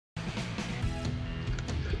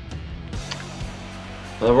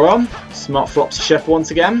Hello everyone, Smart Flopsy Chef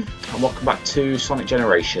once again, and welcome back to Sonic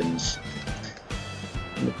Generations.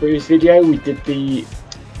 In the previous video we did the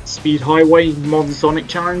Speed Highway Modern Sonic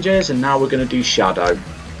challenges, and now we're going to do Shadow.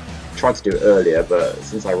 I tried to do it earlier, but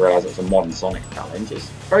since I realised it was a Modern Sonic challenge, it's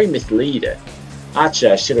very misleading.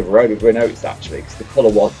 Actually, I should have wrote over notes actually, because the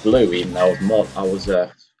colour was blue, even though I was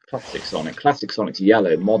Classic Sonic. Classic Sonic's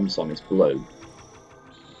yellow, Modern Sonic's blue.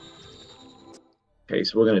 Okay,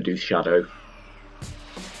 so we're going to do Shadow.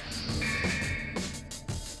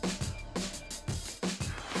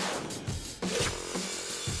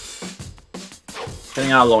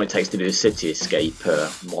 Depending on how long it takes to do the City Escape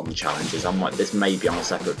modern challenges, this may be on a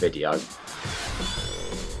separate video.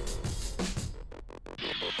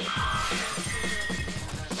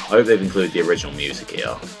 I hope they've included the original music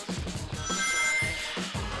here.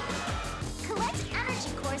 Collect energy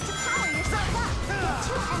cores to power yourself up. Get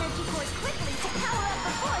 2 energy cores quickly to power up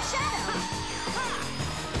before Shadow.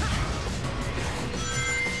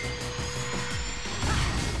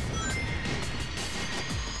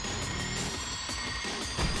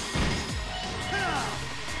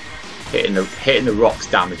 Hitting the rocks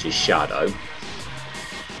damages Shadow.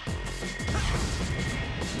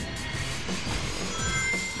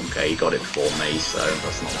 Okay, he got it for me, so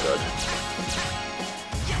that's not good.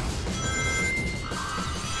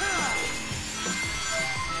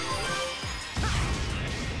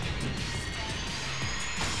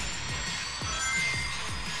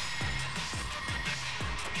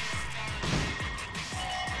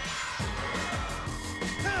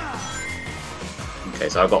 Okay,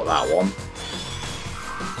 so I got that one.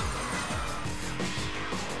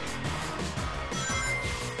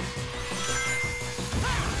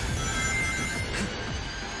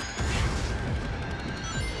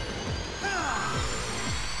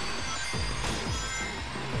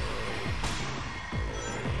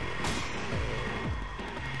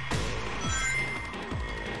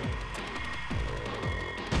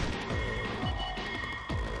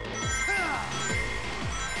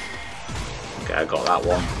 Okay, I got that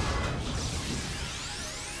one.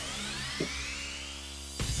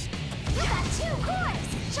 You got 2 cores.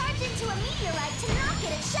 Charge into a meteorite to knock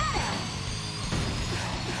it at Shadow.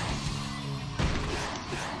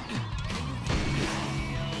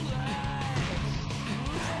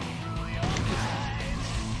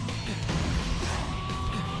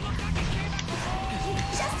 You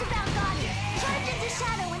just about got it. Charge into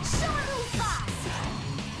Shadow and show him who's boss.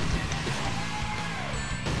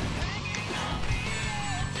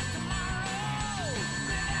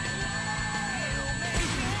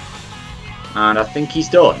 And I think he's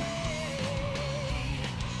done.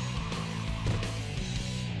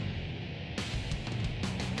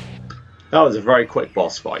 That was a very quick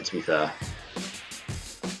boss fight, to be fair.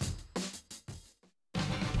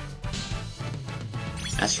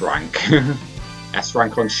 S rank. S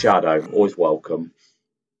rank on Shadow, always welcome.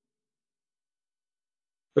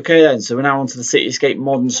 Okay then, so we're now on to the City Escape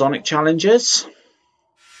Modern Sonic challenges.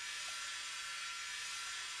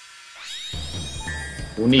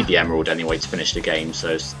 We'll need the Emerald anyway to finish the game,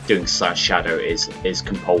 so doing Shadow is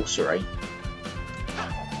compulsory.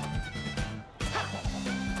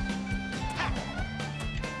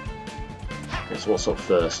 Okay, so what's up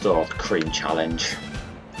first? Oh, the Cream Challenge.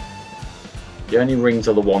 The only rings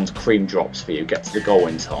are the ones Cream drops for you. Get to the goal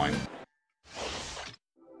in time.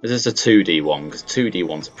 This is a 2D one, because 2D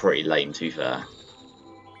ones are pretty lame, to be fair.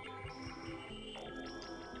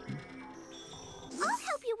 I'll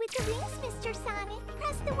help you with the rings, Mr. Sonic.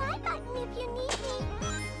 Press the Y button if you need me.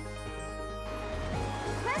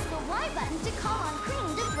 Press the Y button to call on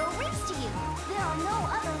Cream to throw rings to you. There are no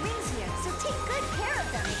other rings here, so take good care of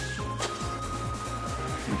them.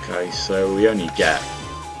 Okay, so we've only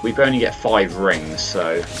get 5 rings,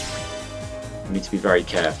 so we need to be very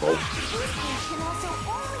careful. The boost gauge can also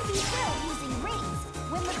only be filled using rings.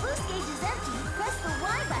 When the boost gauge is empty, press the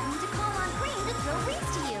Y button to call on Cream to throw rings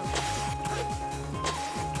to you.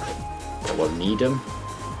 I won't need them.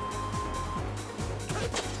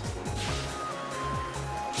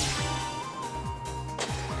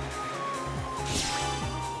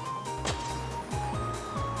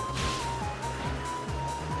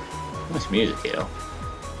 Nice music here.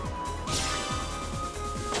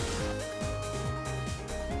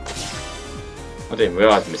 I didn't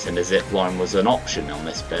realise missing the zip line was an option on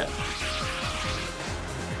this bit.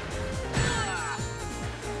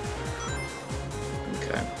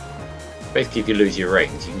 Okay. Basically, if you lose your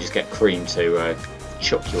rings, you can just get Cream to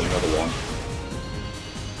chuck you another one.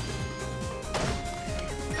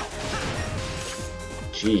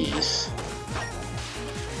 Jeez.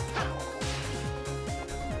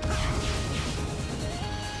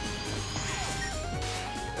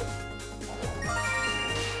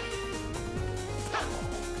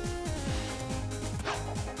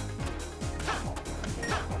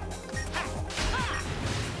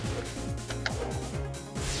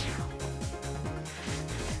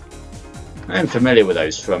 I'm familiar with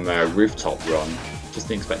those from Rooftop Run. Just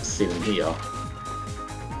didn't expect to see them here.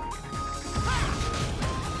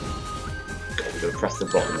 God, we've got to press the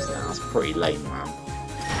buttons now. That's pretty lame, man.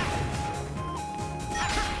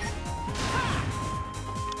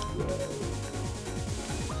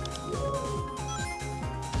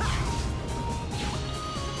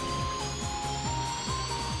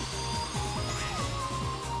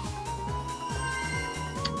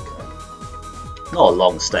 Not a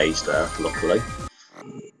long stage there, luckily.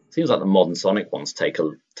 Seems like the modern Sonic ones take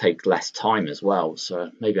less time as well,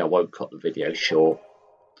 so maybe I won't cut the video short.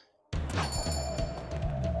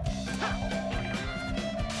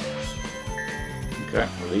 Okay,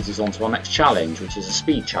 well, leads us on to our next challenge, which is a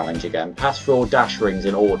speed challenge again. Pass through all dash rings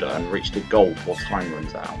in order and reach the goal before time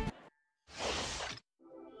runs out.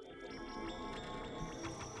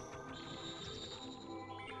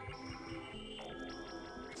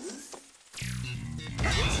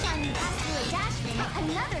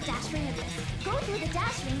 Another dash ring of this. Go through the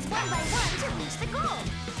dash rings one by one to reach the goal.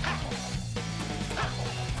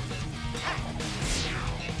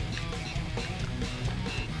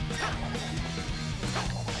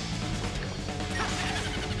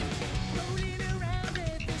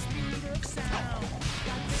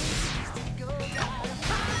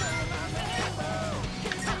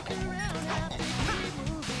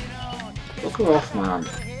 Look her off, man.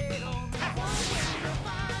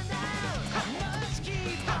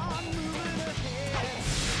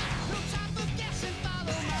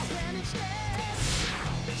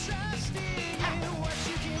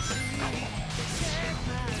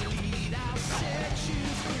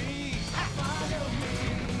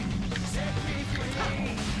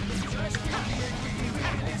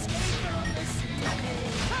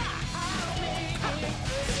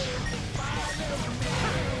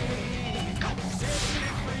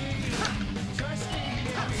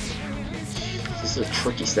 This is a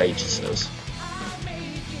tricky stage, it says.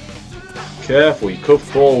 Careful, you could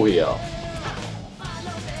fall here.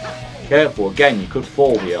 Careful, again, you could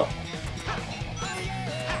fall here.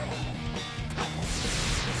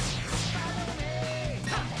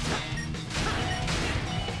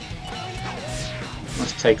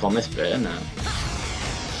 Let's take on this bit, isn't it?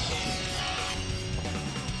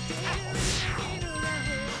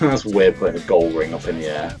 That's weird putting a gold ring up in the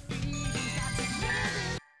air.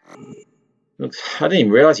 I didn't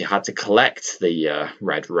even realise you had to collect the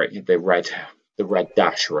red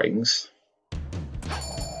dash rings.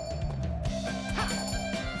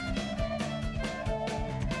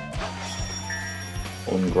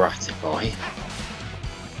 Ungratify.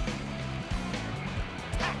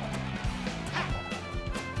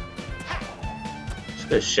 Just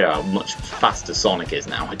goes to show how much faster Sonic is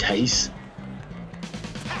nowadays.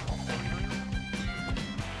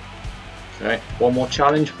 Okay, one more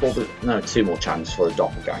challenge for the... No, two more challenges for the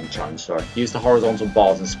Doppelgang challenge, sorry. Use the horizontal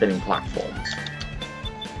bars and spinning platforms.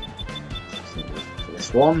 For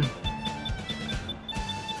this one.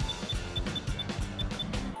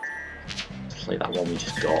 Let's play that one we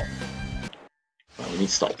just got. Well, we need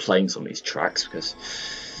to start playing some of these tracks because...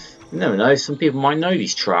 You never know, some people might know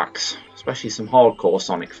these tracks. Especially some hardcore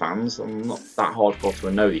Sonic fans. I'm not that hardcore to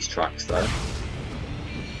know these tracks though.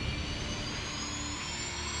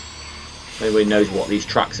 If anybody knows what these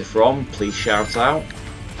tracks are from, please shout out.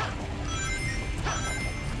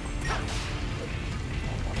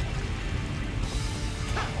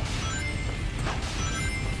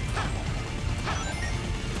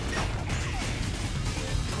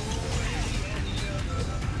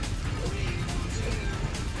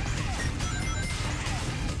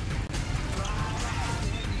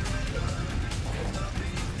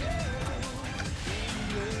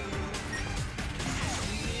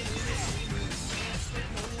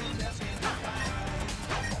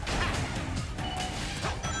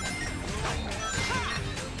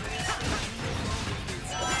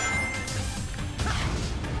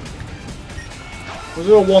 Was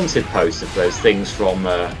there a wanted poster for those things from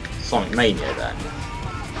Sonic Mania then?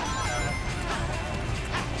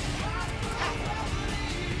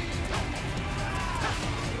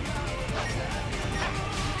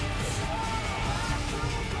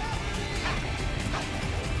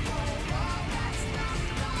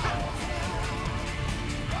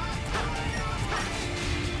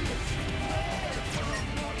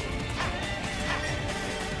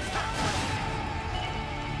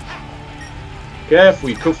 Careful,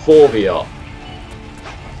 you could fall here. You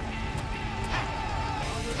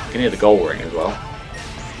can hear the goal ring as well.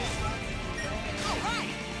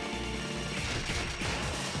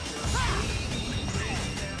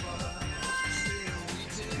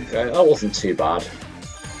 Okay, that wasn't too bad.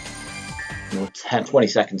 We're 20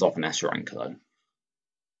 seconds off an S rank though.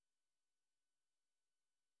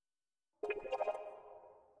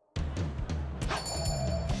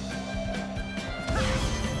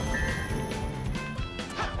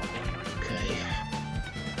 Okay.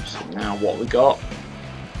 So now what we got?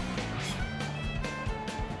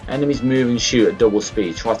 Enemies move and shoot at double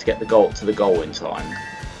speed. Try to get the goal to the goal in time.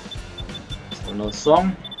 So another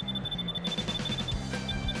song.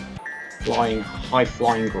 High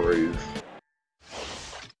flying groove.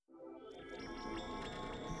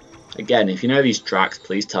 Again, if you know these tracks,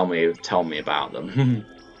 please tell me about them. There's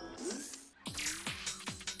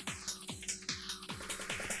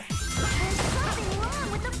something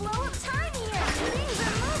wrong with the flow of time here. Things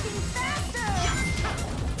are moving faster.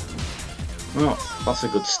 Well, that's a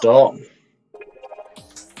good start. There's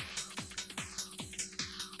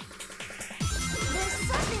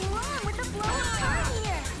something wrong with the flow of time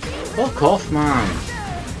here. Things are Fuck off, man.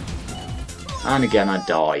 faster. And again, I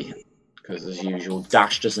die. Because as usual,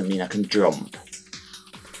 dash doesn't mean I can jump. There's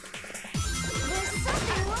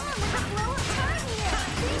something wrong with the flow of time here.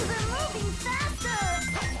 Things are moving faster.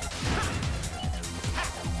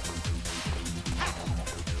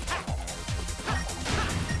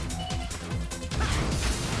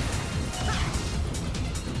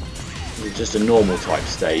 It's just a normal type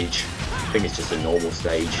stage. I think it's just a normal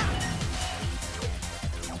stage.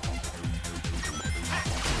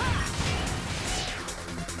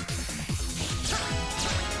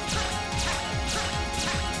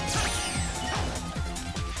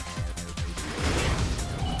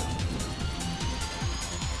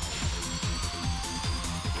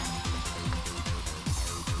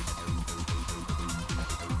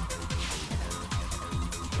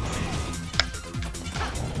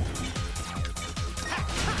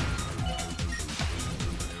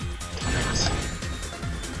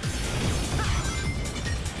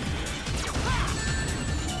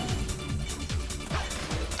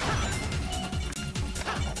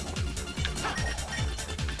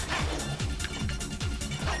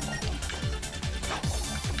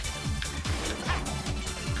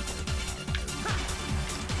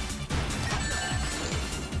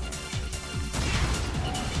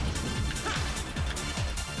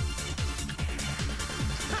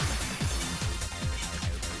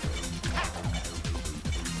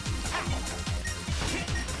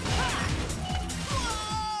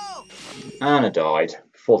 And I died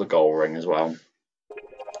before the goal ring as well.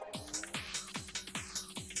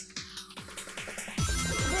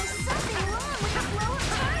 There's something wrong with the flow of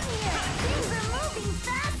time here. Things are moving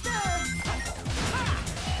faster.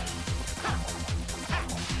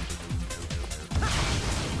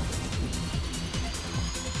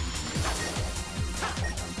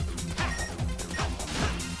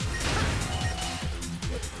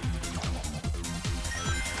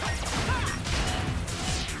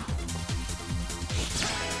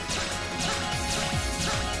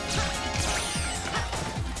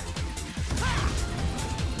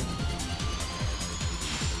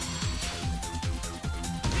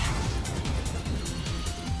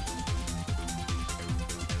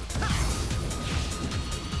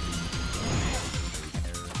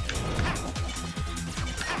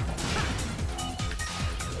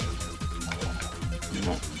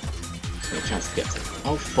 No chance to get to.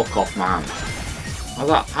 Oh, fuck off, man.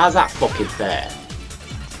 How's that fucking fair?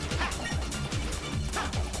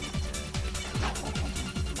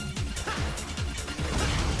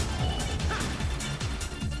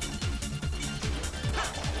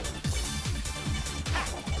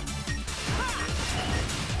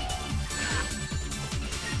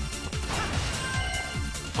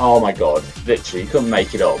 Oh my god, literally, you couldn't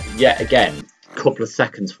make it up. Yet again, a couple of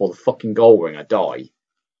seconds before the fucking goal ring, I die.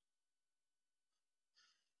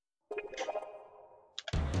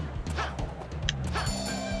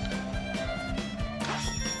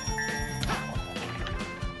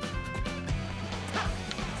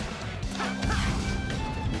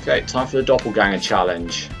 Okay, time for the doppelganger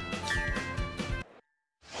challenge.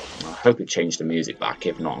 I hope it changed the music back,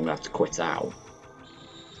 if not I'm going to have to quit out.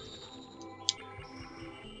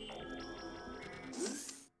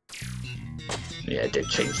 Yeah, it did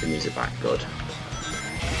change the music back, good. You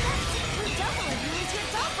double it means your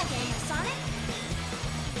doppelganger, Sonic.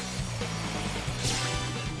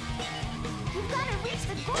 You've got to reach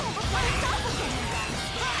the goal before the doppelganger does.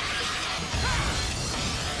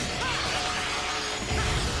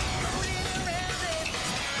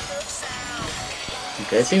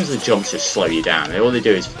 Okay, it seems the jumps just slow you down. All they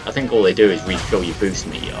do is, I think all they do is refill your boost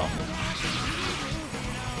meter.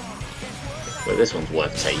 But this one's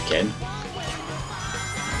worth taking.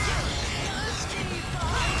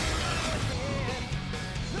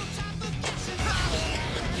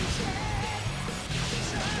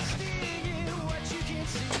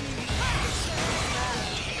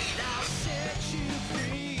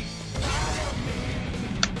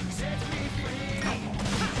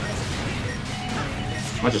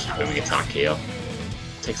 I just homing attack here.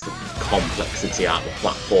 Takes the complexity out of the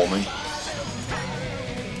platforming.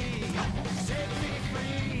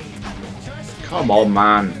 Come on,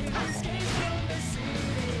 man.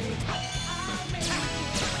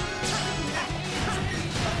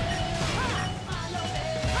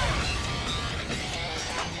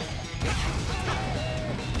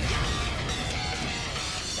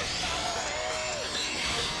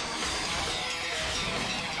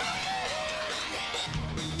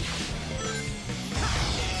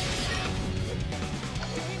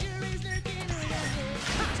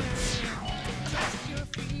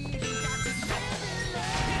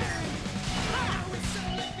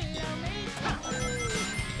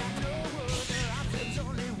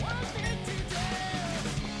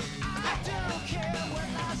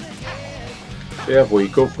 Yeah, we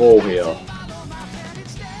could fall here.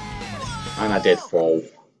 And I did fall.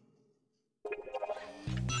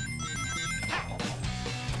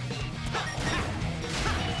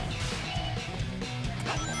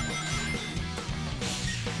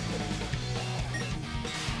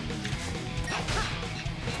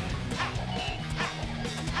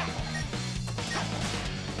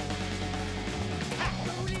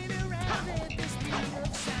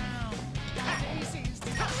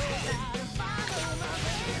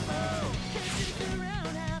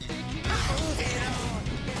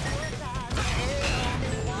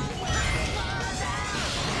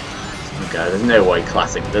 Okay, there's no way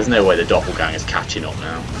there's no way the doppelganger's catching up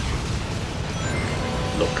now.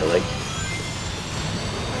 Luckily.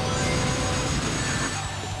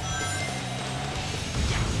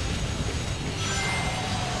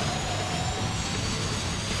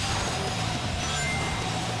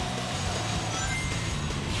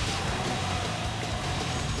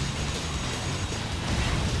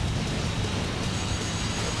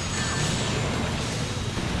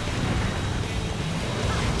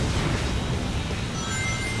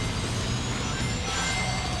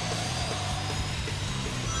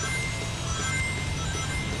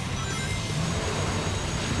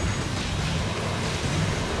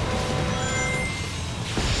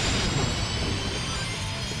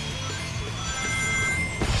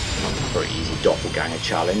 Pretty easy doppelganger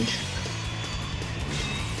challenge.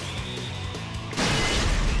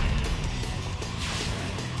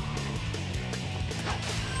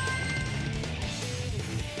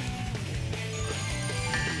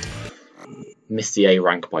 Missed the A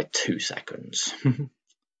rank by 2 seconds.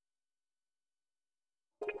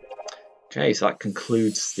 Okay, so that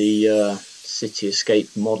concludes the City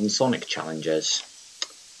Escape Modern Sonic challenges.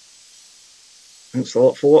 Thanks a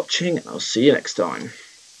lot for watching, and I'll see you next time.